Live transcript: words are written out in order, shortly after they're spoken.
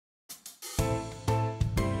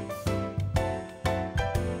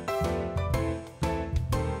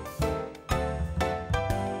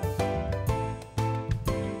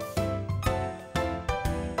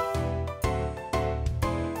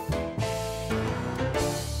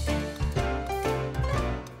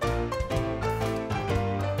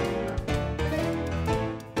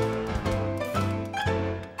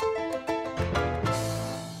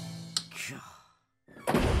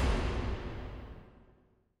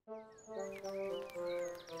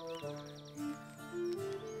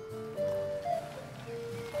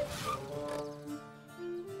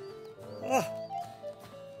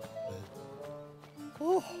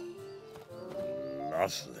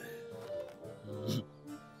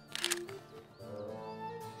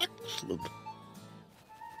Excellent.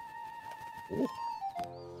 Oh.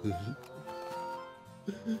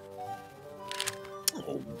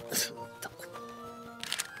 Oh.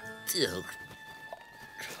 Dear.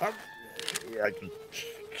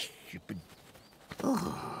 Stupid.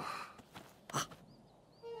 Oh.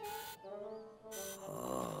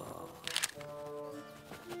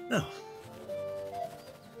 No.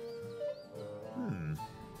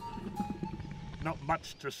 Not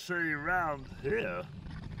much to see around here.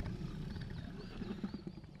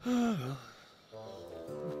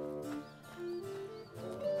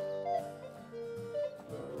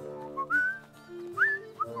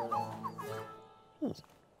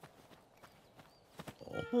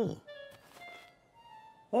 Oh.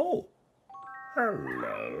 Oh,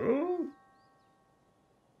 hello.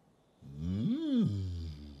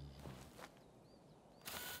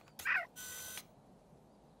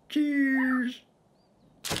 Cheers.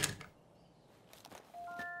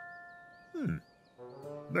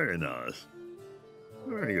 Very nice.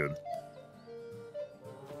 Very good.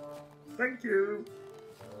 Thank you.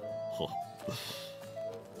 Oh.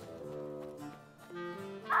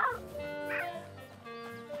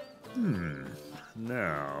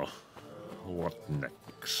 Now, what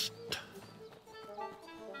next?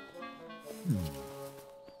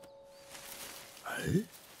 Eh?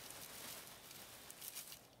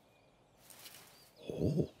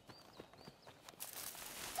 Oh.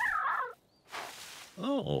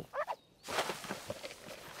 Oh.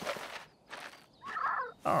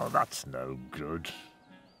 Oh, that's no good.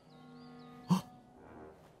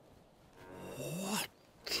 What?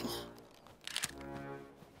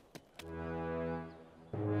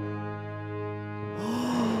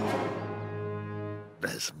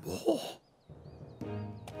 There's more.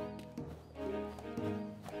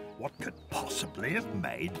 What could possibly have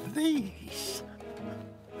made these?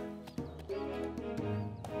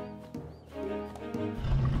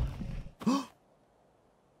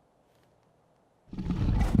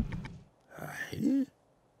 Eh?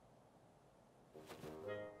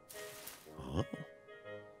 Oh.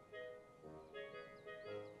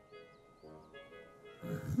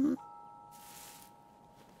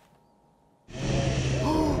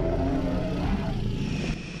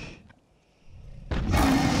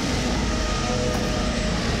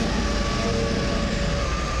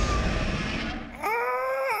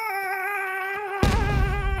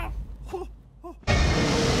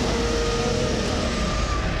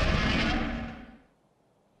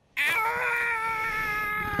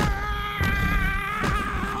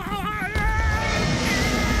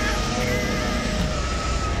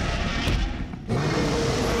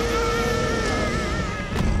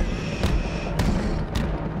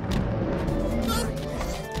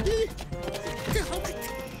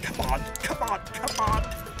 Come on.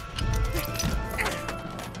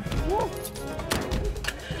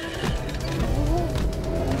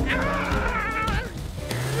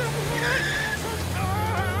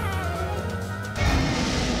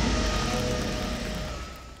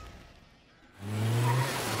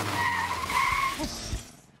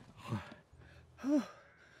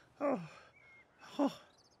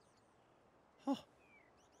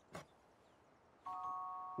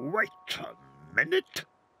 Wait a minute.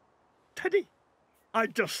 Teddy, I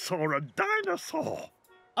just saw a dinosaur.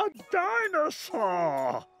 A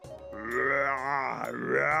dinosaur!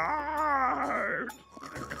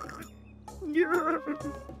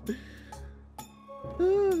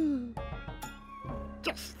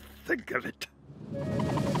 Just think of it.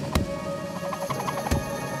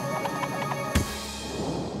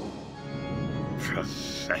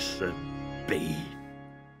 Professor B.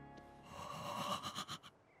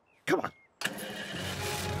 Come on.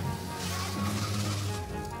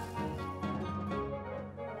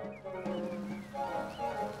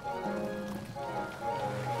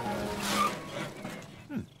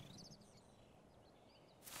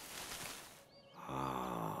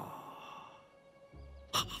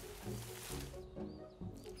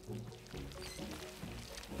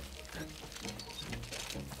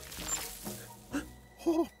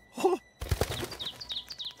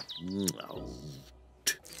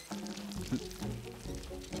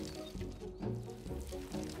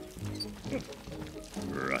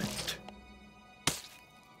 Right.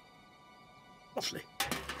 Lovely.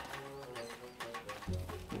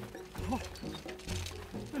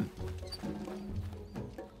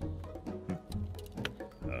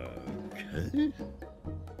 Okay.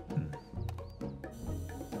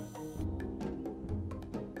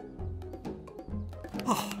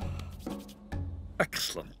 Oh,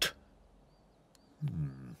 excellent.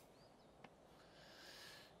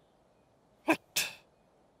 Right.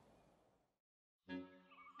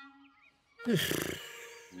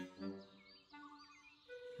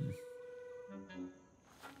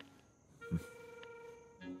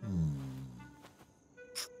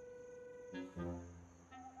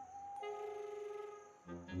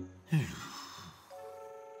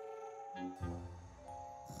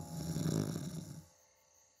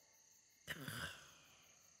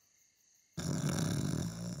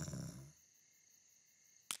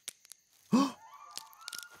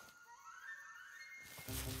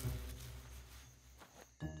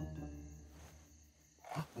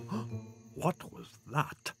 What was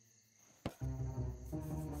that?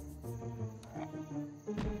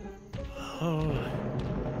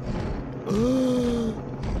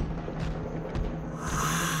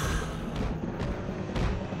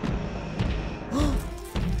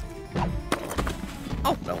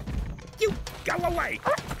 Oh, no. You go away.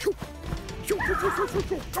 Shoo. Shoo, shoo, shoo, shoo, shoo,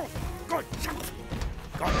 shoo. Go. Go. Shut up.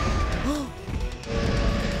 Go.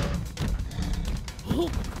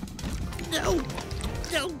 No.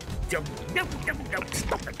 No. No, no, no, no.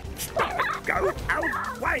 Stop it. Stop it. Go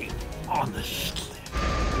away. Honestly.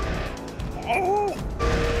 Oh.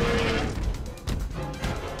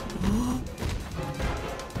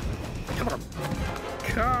 Come on.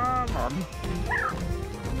 Come on.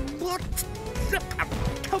 What? I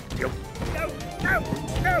told you. No, no,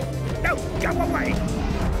 no, no. Go away.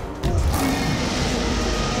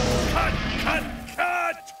 Cut! Cut!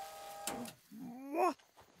 Cut! What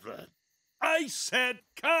the? I said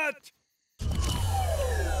cut!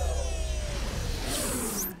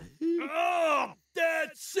 Oh,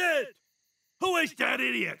 that's it! Who is that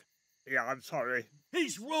idiot? Yeah, I'm sorry.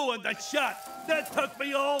 He's ruined the shot. That took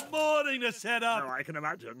me all morning to set up. No, I can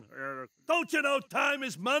imagine. Don't you know time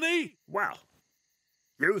is money? Well,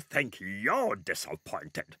 you think you're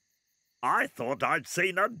disappointed. I thought I'd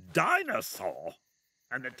seen a dinosaur.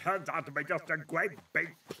 And it turns out to be just a great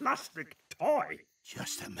big plastic toy.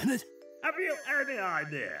 Just a minute. Have you any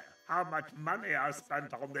idea how much money I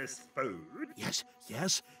spent on this food? Yes,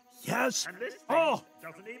 yes, yes. And this thing Oh,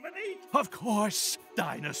 doesn't even eat. of course.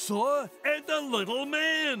 Dinosaur and the little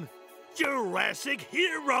man. Jurassic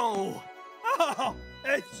hero. Oh,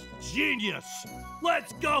 it's genius.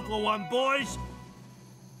 Let's go for one, boys.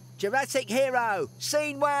 Jurassic Hero,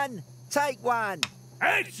 Scene 1, Take 1.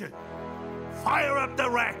 Action! Fire up the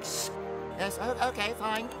Rex. Yes, okay,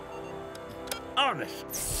 fine.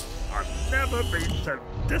 Honestly, I've never been so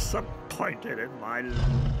disappointed in my life.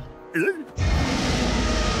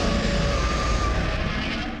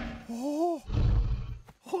 Oh.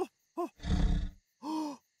 Oh. Oh.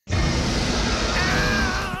 Oh.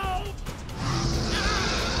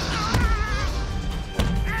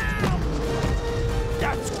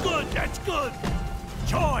 That's good, that's good.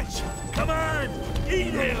 George, come on,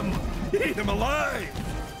 eat him. Eat him alive.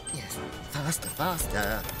 Yes, faster,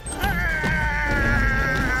 faster.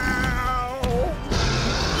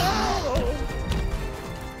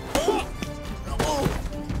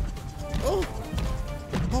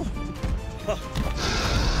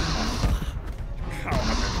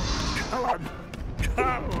 Come on.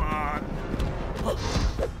 Come on.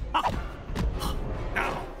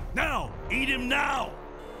 Now, eat him now.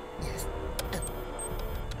 Yes.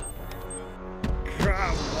 Come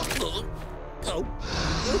on. Oh.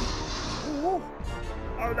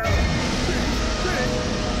 Oh no.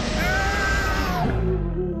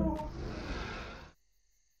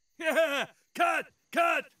 Yeah, cut,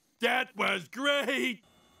 cut. That was great.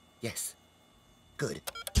 Yes. Good.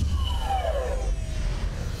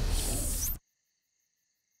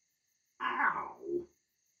 Ow.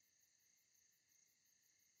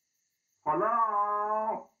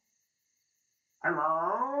 Hello?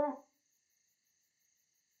 Hello?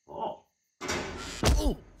 Oh.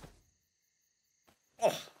 Oh.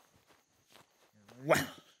 Oh. Well,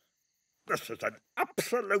 this is an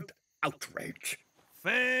absolute outrage.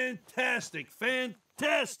 Fantastic,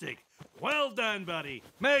 fantastic. Well done, buddy.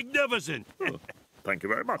 Magnificent. Oh, thank you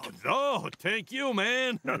very much. Oh, thank you,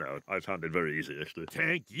 man. No, I found it very easy, actually.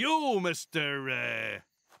 Thank you, Mr.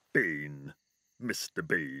 Bean. Mr.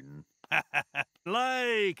 Bean.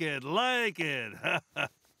 Like it, like it.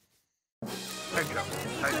 Thank you.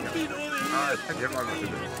 Thank you. Thank you very much.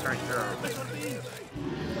 Thank you.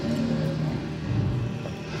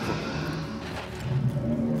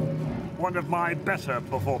 One of my better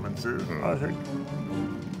performances, I think.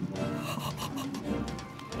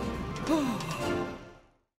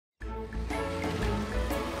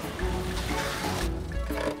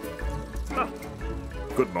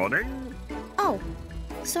 Good morning. Oh,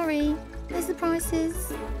 sorry. There's the prices.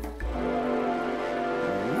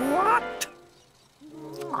 What?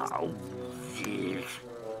 Oh, jeez.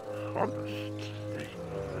 Honestly.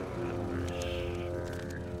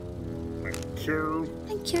 Thank you.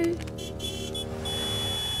 Thank you.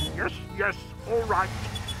 Yes, yes, all right.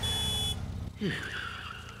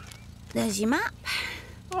 There's your map.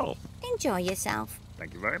 Oh, Enjoy yourself.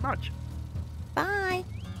 thank you very much. Bye.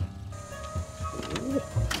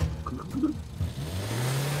 Hello.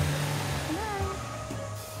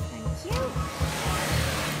 Thank you.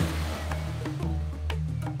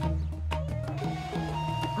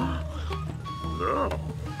 Look,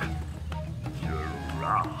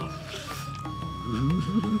 giraffe.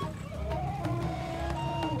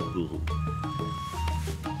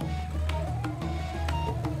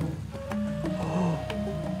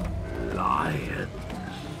 Lion.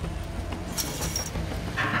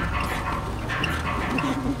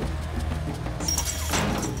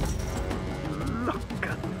 Look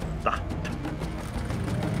at that.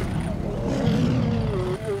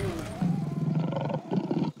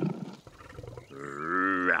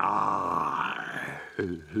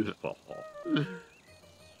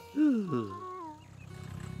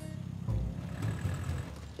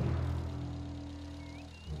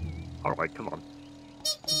 All right, come on.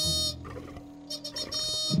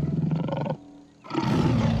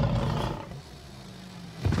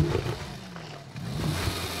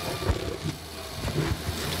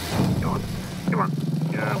 Come on, come on,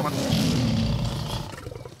 come on.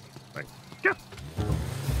 Right, go.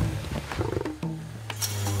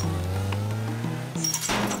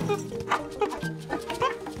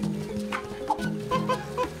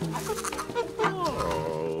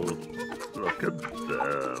 Oh, look at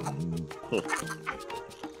them.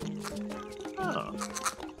 Ah,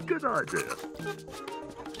 good idea.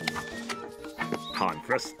 Time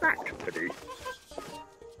for a snack, Piddy.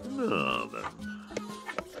 Now then.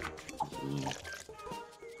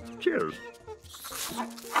 Cheers.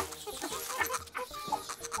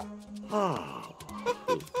 Ah,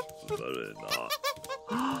 very nice.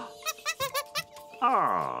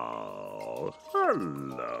 Oh,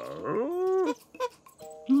 hello.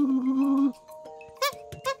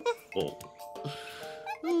 Oh.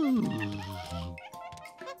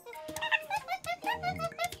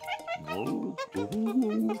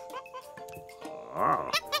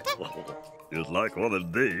 Ah, you'd like one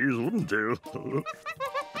of these, wouldn't you?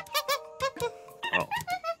 Oh,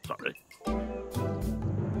 sorry.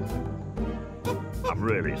 I'm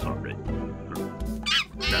really sorry.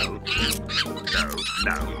 No, no,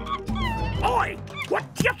 no. Oi! What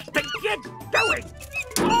do you think you're doing?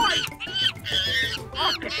 Oi!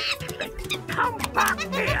 Honestly, come back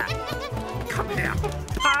here! Come here!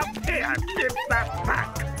 Come here! Give that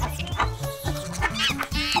back!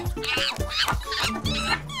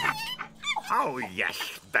 Oh,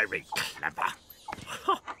 yes, very clever.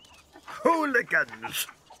 Hooligans!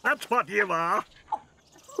 That's what you are.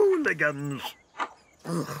 Hooligans. I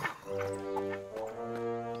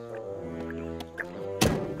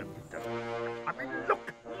mean,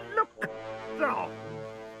 look, look. Oh.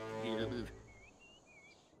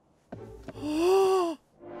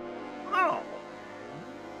 Oh,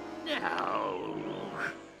 no.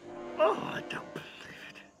 Oh, I don't believe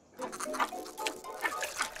it.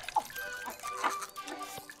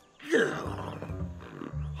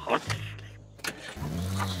 Hot sleep.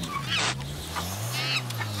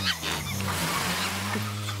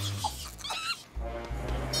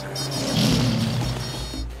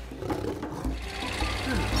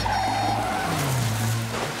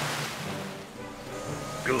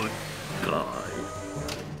 Good guy.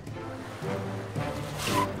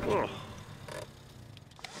 Oh.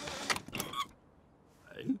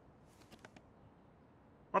 Hey?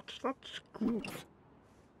 What's that squeak?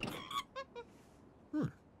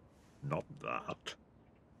 Not that.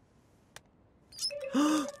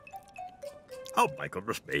 Oh my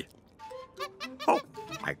goodness me. Oh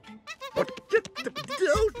my. What?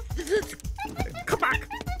 Come back.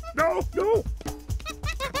 No, no.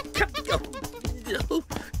 No.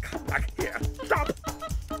 Come back here. Stop.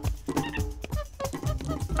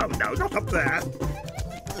 Oh no, not up there.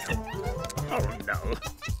 Oh no.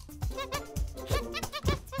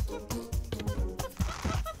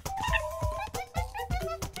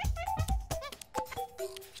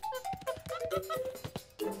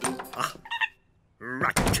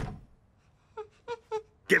 Right.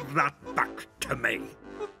 Give that back to me.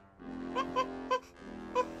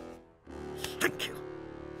 Thank you.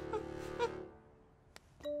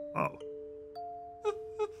 Oh.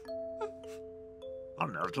 Oh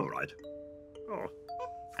no, it's all right. Oh,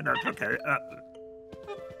 no, it's okay. Do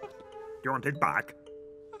you want it back?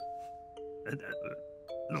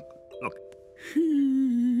 Look, look.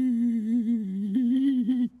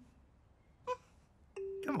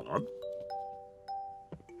 Come on.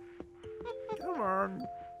 Come on.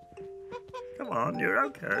 Come on, you're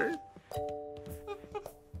okay.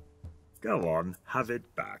 Go on, have it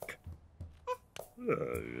back.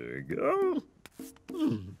 There you go.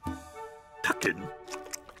 Tuck in.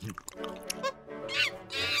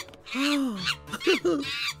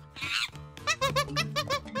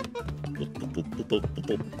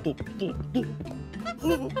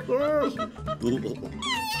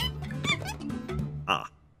 Ah.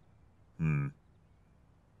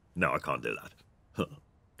 No, I can't do that.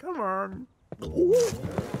 Come on.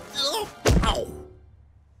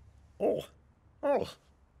 Oh,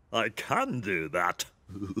 I can do that.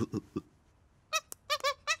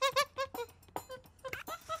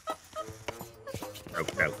 Oh.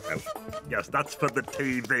 Yes, that's for the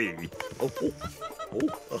TV.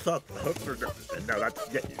 No, that's...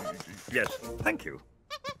 Yes, thank you.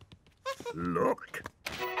 Look.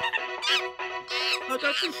 Oh,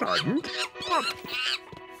 that's exciting.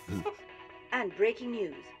 And breaking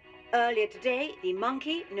news. Earlier today, the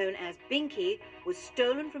monkey, known as Binky, was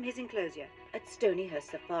stolen from his enclosure at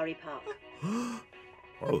Stonyhurst Safari Park.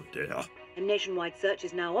 Oh, dear. A nationwide search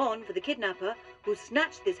is now on for the kidnapper who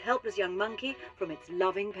snatched this helpless young monkey from its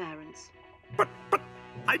loving parents. But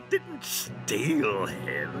I didn't steal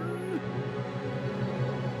him.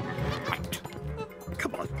 Right.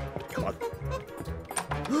 Come on.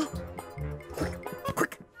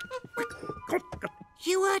 Quick.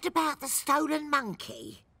 You heard about the stolen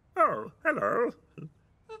monkey? Oh, hello.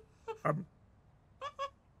 Eh?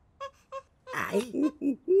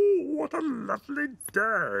 What a lovely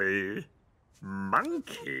day.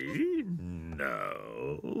 Monkey?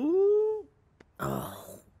 No.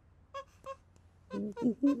 Oh.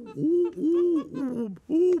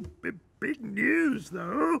 Big news,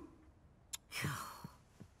 though.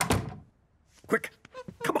 Quick,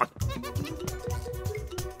 come on.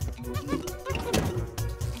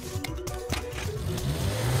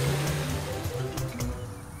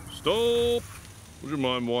 Stop! Would you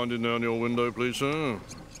mind winding down your window, please, sir?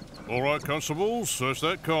 All right, constables, search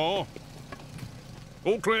that car.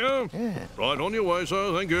 All clear? Yeah. Right, on your way,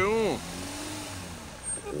 sir, thank you.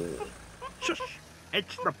 Shush,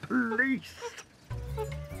 it's the police.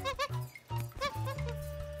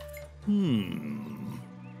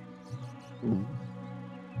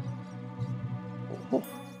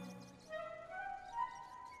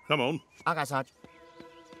 Come on. Okay, Sarge.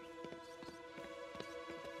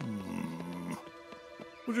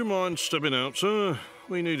 Would you mind stepping out, sir?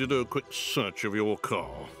 We need to do a quick search of your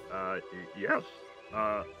car. Yes.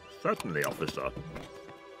 Certainly, officer.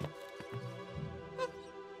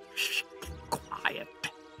 Shh, quiet.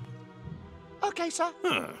 Okay, sir.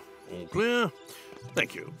 All clear.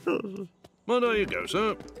 Thank you. Well, there you go,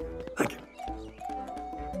 sir. Thank you.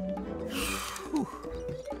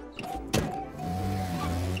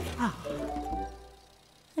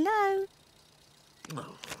 Hello.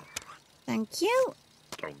 Thank you.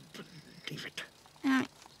 Don't leave it.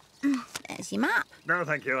 There's your map. No,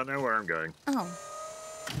 thank you. I know where I'm going. Oh.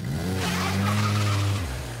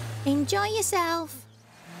 Enjoy yourself.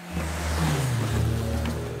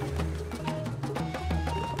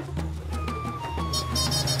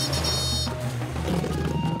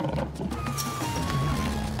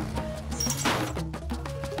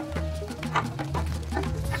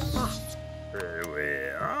 Here we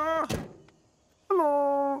are.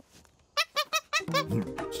 Hello.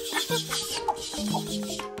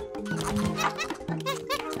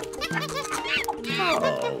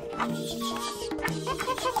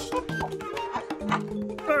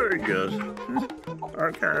 Very good.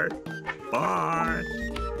 Okay. Bye.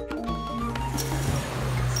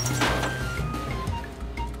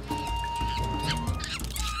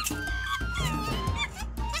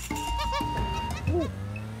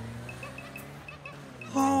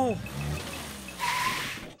 Oh.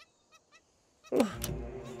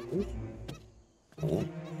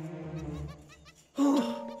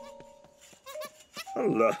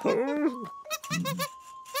 Hello.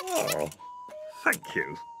 Oh, thank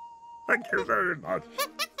you. Thank you very much.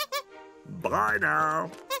 Bye now.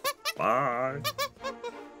 Bye.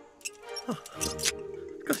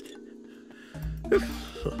 Good.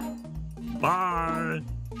 Bye.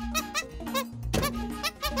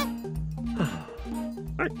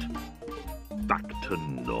 Right.